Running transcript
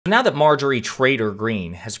Now that Marjorie Trader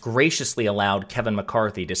Greene has graciously allowed Kevin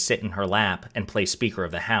McCarthy to sit in her lap and play Speaker of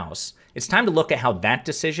the House, it's time to look at how that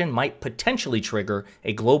decision might potentially trigger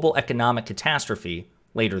a global economic catastrophe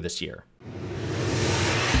later this year.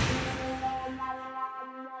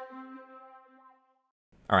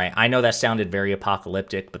 All right, I know that sounded very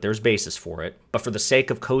apocalyptic, but there's basis for it. But for the sake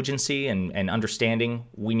of cogency and understanding,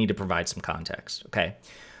 we need to provide some context, okay?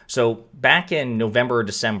 So back in November or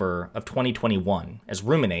December of 2021, as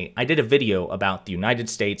Ruminate, I did a video about the United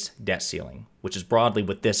States debt ceiling, which is broadly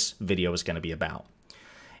what this video is going to be about.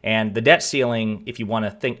 And the debt ceiling, if you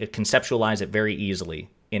want to conceptualize it very easily,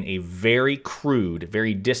 in a very crude,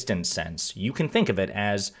 very distant sense, you can think of it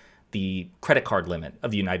as the credit card limit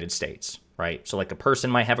of the United States, right? So like a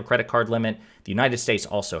person might have a credit card limit, the United States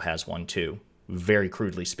also has one too, very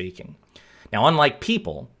crudely speaking. Now, unlike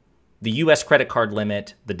people, the U.S. credit card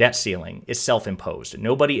limit, the debt ceiling, is self-imposed.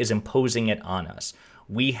 Nobody is imposing it on us.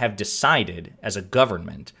 We have decided as a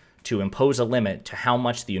government to impose a limit to how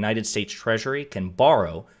much the United States Treasury can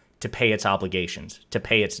borrow to pay its obligations, to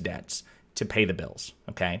pay its debts, to pay the bills,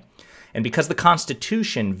 okay? And because the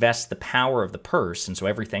Constitution vests the power of the purse, and so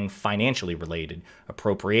everything financially related,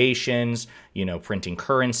 appropriations, printing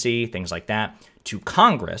currency, things like that, to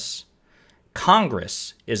Congress,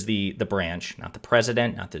 Congress is the branch, not the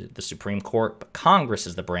president, not the Supreme Court, but Congress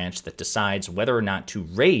is the branch that decides whether or not to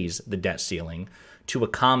raise the debt ceiling to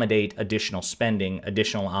accommodate additional spending,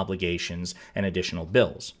 additional obligations, and additional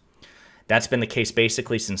bills. That's been the case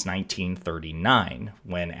basically since 1939,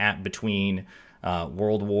 when between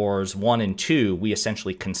World Wars I and II, we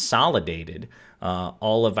essentially consolidated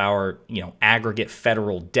all of our aggregate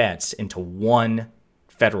federal debts into one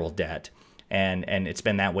federal debt, and it's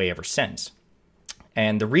been that way ever since.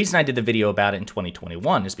 And the reason I did the video about it in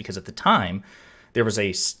 2021 is because at the time, there was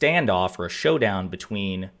a standoff or a showdown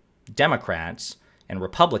between Democrats and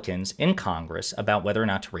Republicans in Congress about whether or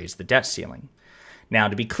not to raise the debt ceiling. Now,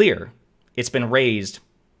 to be clear, it's been raised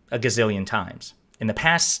a gazillion times. In the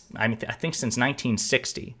past, I think since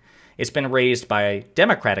 1960, it's been raised by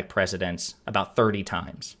Democratic presidents about 30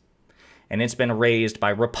 times. And it's been raised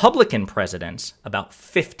by Republican presidents about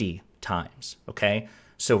 50 times, okay?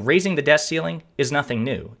 So raising the debt ceiling is nothing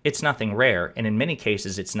new. It's nothing rare. And in many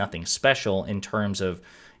cases, it's nothing special in terms of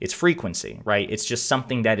its frequency, right? It's just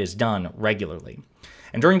something that is done regularly.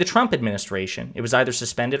 And during the Trump administration, it was either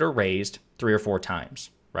suspended or raised 3 or 4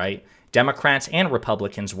 times, right? Democrats and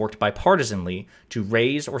Republicans worked bipartisanly to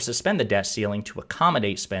raise or suspend the debt ceiling to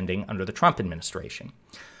accommodate spending under the Trump administration.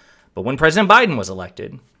 But when President Biden was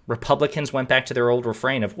elected, Republicans went back to their old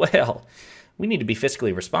refrain of, well, we need to be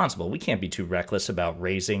fiscally responsible. We can't be too reckless about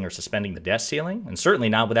raising or suspending the debt ceiling, and certainly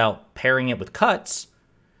not without pairing it with cuts,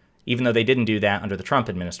 even though they didn't do that under the Trump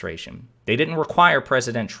administration. They didn't require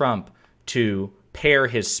President Trump to pair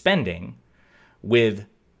his spending with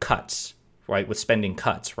cuts, right, with spending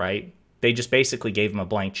cuts, right? They just basically gave him a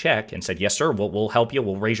blank check and said, yes, sir, we'll help you.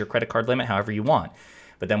 We'll raise your credit card limit however you want.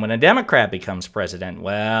 But then when a Democrat becomes president,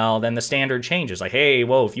 well, then the standard changes. Like, hey,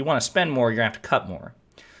 whoa, if you want to spend more, you're going to have to cut more.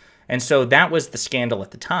 And so that was the scandal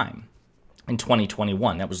at the time in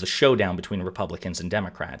 2021. That was the showdown between Republicans and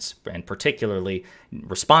Democrats, and particularly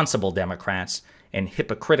responsible Democrats and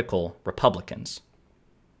hypocritical Republicans.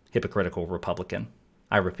 Hypocritical Republican.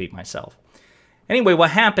 I repeat myself. Anyway,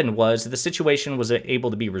 what happened was the situation was able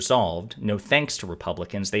to be resolved, no thanks to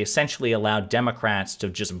Republicans. They essentially allowed Democrats to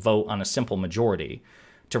just vote on a simple majority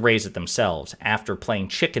to raise it themselves after playing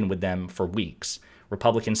chicken with them for weeks.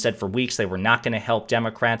 Republicans said for weeks they were not going to help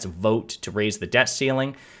Democrats vote to raise the debt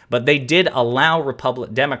ceiling, but they did allow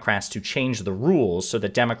Democrats to change the rules so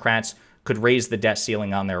that Democrats could raise the debt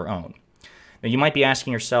ceiling on their own. Now, you might be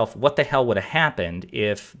asking yourself, what the hell would have happened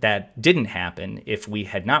if that didn't happen, if we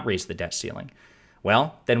had not raised the debt ceiling?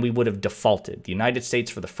 Well, then we would have defaulted. The United States,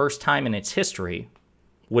 for the first time in its history,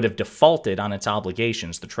 would have defaulted on its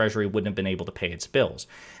obligations. The Treasury wouldn't have been able to pay its bills.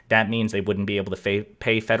 That means they wouldn't be able to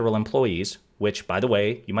pay federal employees, which, by the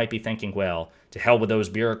way, you might be thinking, well, to hell with those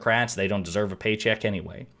bureaucrats, they don't deserve a paycheck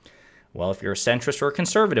anyway. Well, if you're a centrist or a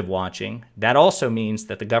conservative watching, that also means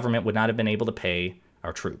that the government would not have been able to pay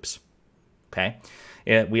our troops, okay?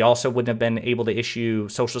 We also wouldn't have been able to issue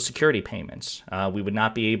Social Security payments. We would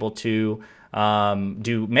not be able to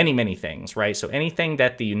do many, many things, right? So anything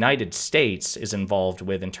that the United States is involved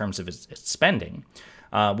with in terms of its spending,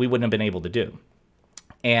 we wouldn't have been able to do.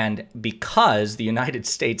 And because the United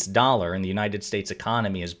States dollar and the United States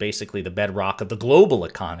economy is basically the bedrock of the global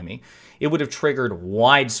economy, it would have triggered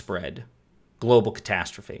widespread global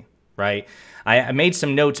catastrophe. right? I made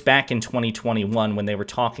some notes back in 2021 when they were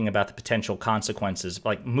talking about the potential consequences.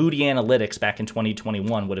 Like Moody Analytics back in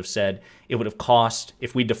 2021 would have said it would have cost,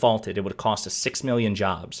 if we defaulted, it would have cost us 6 million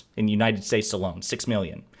jobs in the United States alone, 6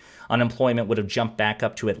 million. Unemployment would have jumped back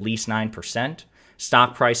up to at least 9%.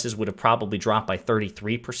 Stock prices would have probably dropped by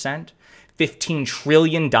 33%. $15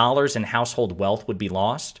 trillion in household wealth would be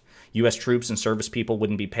lost. U.S. troops and service people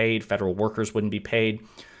wouldn't be paid. Federal workers wouldn't be paid.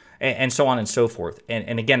 And so on and so forth.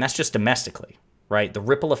 And again, that's just domestically, right? The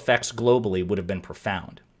ripple effects globally would have been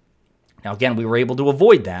profound. Now, again, we were able to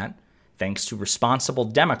avoid that thanks to responsible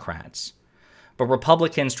Democrats. But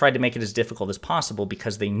Republicans tried to make it as difficult as possible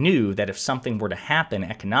because they knew that if something were to happen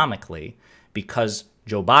economically, because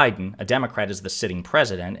Joe Biden, a Democrat, is the sitting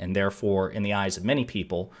president, and therefore, in the eyes of many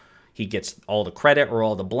people, he gets all the credit or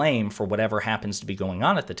all the blame for whatever happens to be going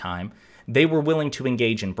on at the time, they were willing to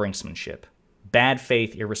engage in brinksmanship. Bad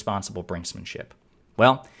faith, irresponsible brinksmanship.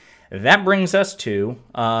 Well, that brings us to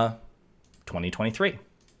 2023.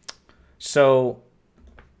 So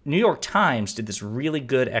New York Times did this really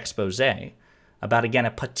good expose about, again,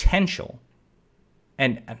 a potential,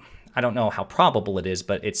 and I don't know how probable it is,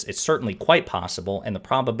 but it's certainly quite possible, and the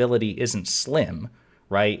probability isn't slim,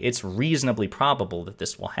 right? It's reasonably probable that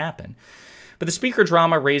this will happen. But the speaker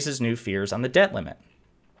drama raises new fears on the debt limit.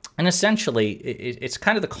 And essentially, it's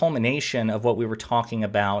kind of the culmination of what we were talking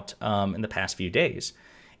about in the past few days.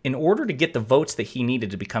 In order to get the votes that he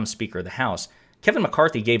needed to become Speaker of the House, Kevin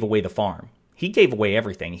McCarthy gave away the farm. He gave away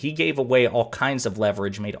everything. He gave away all kinds of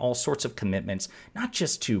leverage, made all sorts of commitments, not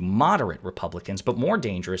just to moderate Republicans, but more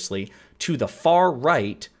dangerously, to the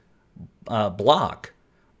far-right bloc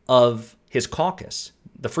of his caucus,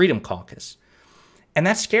 the Freedom Caucus. And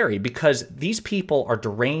that's scary because these people are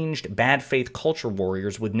deranged, bad faith culture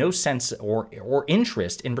warriors with no sense or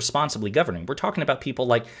interest in responsibly governing. We're talking about people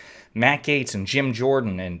like Matt Gaetz and Jim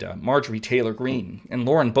Jordan and Marjorie Taylor Greene and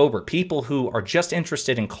Lauren Boebert, people who are just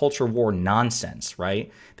interested in culture war nonsense, right?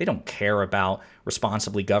 They don't care about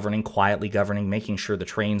responsibly governing, quietly governing, making sure the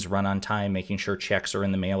trains run on time, making sure checks are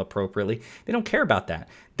in the mail appropriately. They don't care about that.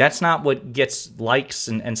 That's not what gets likes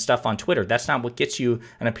and stuff on Twitter. That's not what gets you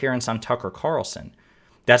an appearance on Tucker Carlson.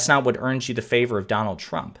 That's not what earns you the favor of Donald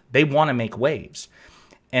Trump. They want to make waves.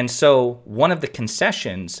 And so one of the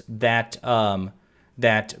concessions that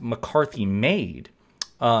that McCarthy made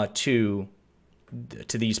to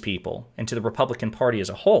these people and to the Republican Party as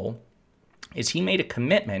a whole is he made a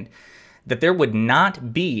commitment that there would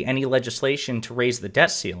not be any legislation to raise the debt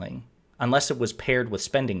ceiling unless it was paired with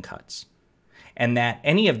spending cuts, and that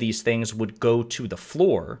any of these things would go to the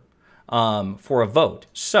floor for a vote.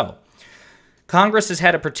 So Congress has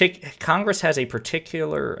had a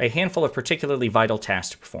handful of particularly vital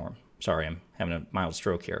tasks to perform. Sorry, I'm having a mild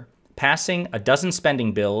stroke here. Passing a dozen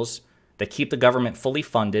spending bills that keep the government fully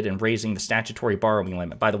funded and raising the statutory borrowing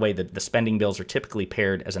limit. By the way, the spending bills are typically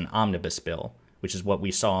paired as an omnibus bill, which is what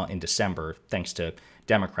we saw in December, thanks to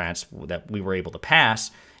Democrats, that we were able to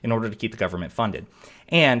pass in order to keep the government funded.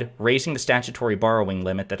 And raising the statutory borrowing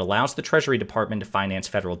limit that allows the Treasury Department to finance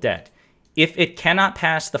federal debt. If it cannot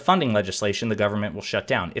pass the funding legislation, the government will shut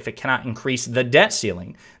down. If it cannot increase the debt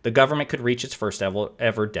ceiling, the government could reach its first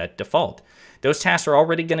ever debt default. Those tasks are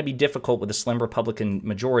already going to be difficult with a slim Republican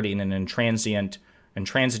majority and an intransigent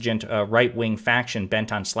right-wing faction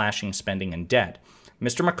bent on slashing spending and debt.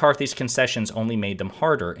 Mr. McCarthy's concessions only made them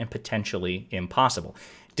harder and potentially impossible.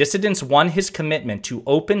 Dissidents won his commitment to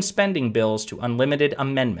open spending bills to unlimited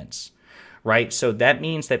amendments. Right, so that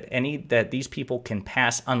means that these people can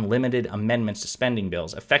pass unlimited amendments to spending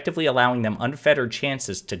bills, effectively allowing them unfettered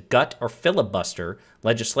chances to gut or filibuster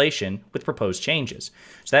legislation with proposed changes.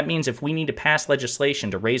 So that means if we need to pass legislation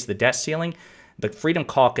to raise the debt ceiling, the Freedom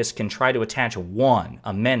Caucus can try to attach one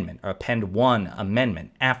amendment or append one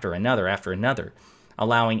amendment after another,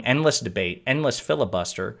 allowing endless debate, endless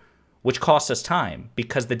filibuster, which costs us time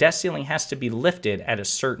because the debt ceiling has to be lifted at a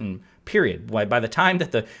certain period. By the time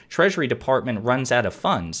that the Treasury Department runs out of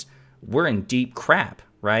funds, we're in deep crap,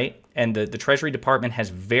 right? And the Treasury Department has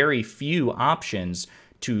very few options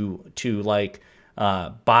to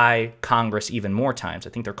buy Congress even more times. I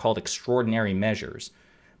think they're called extraordinary measures.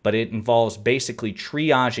 But it involves basically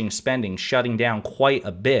triaging spending, shutting down quite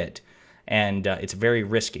a bit, and it's very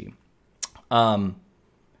risky.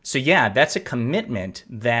 So yeah, that's a commitment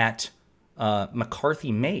that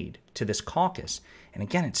McCarthy made to this caucus. And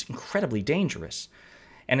again, it's incredibly dangerous.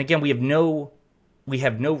 And again, we have no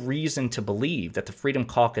reason to believe that the Freedom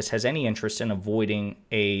Caucus has any interest in avoiding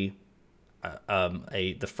the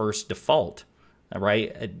first default,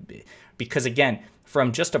 right? Because again,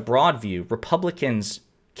 from just a broad view, Republicans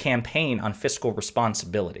campaign on fiscal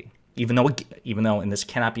responsibility. even though, and this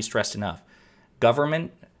cannot be stressed enough,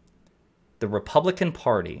 government, the Republican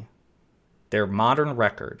Party, their modern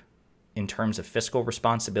record in terms of fiscal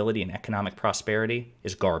responsibility and economic prosperity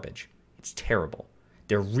is garbage. It's terrible.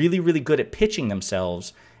 They're really, really good at pitching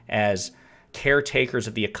themselves as caretakers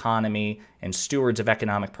of the economy and stewards of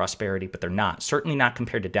economic prosperity, but they're not. Certainly not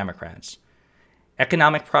compared to Democrats.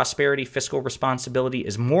 Economic prosperity, fiscal responsibility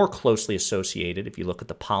is more closely associated, if you look at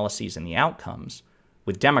the policies and the outcomes,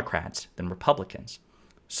 with Democrats than Republicans.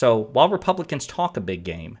 So while Republicans talk a big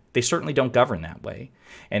game, they certainly don't govern that way.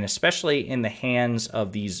 And especially in the hands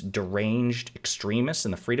of these deranged extremists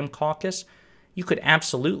in the Freedom Caucus, you could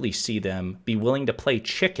absolutely see them be willing to play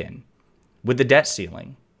chicken with the debt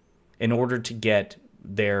ceiling in order to get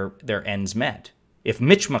their ends met. If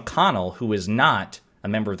Mitch McConnell, who is not a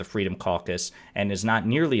member of the Freedom Caucus and is not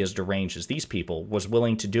nearly as deranged as these people, was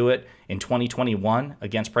willing to do it in 2021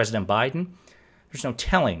 against President Biden, there's no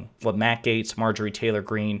telling what Matt Gaetz, Marjorie Taylor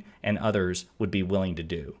Greene, and others would be willing to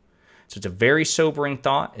do. So it's a very sobering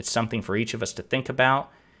thought. It's something for each of us to think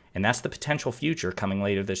about, and that's the potential future coming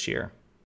later this year.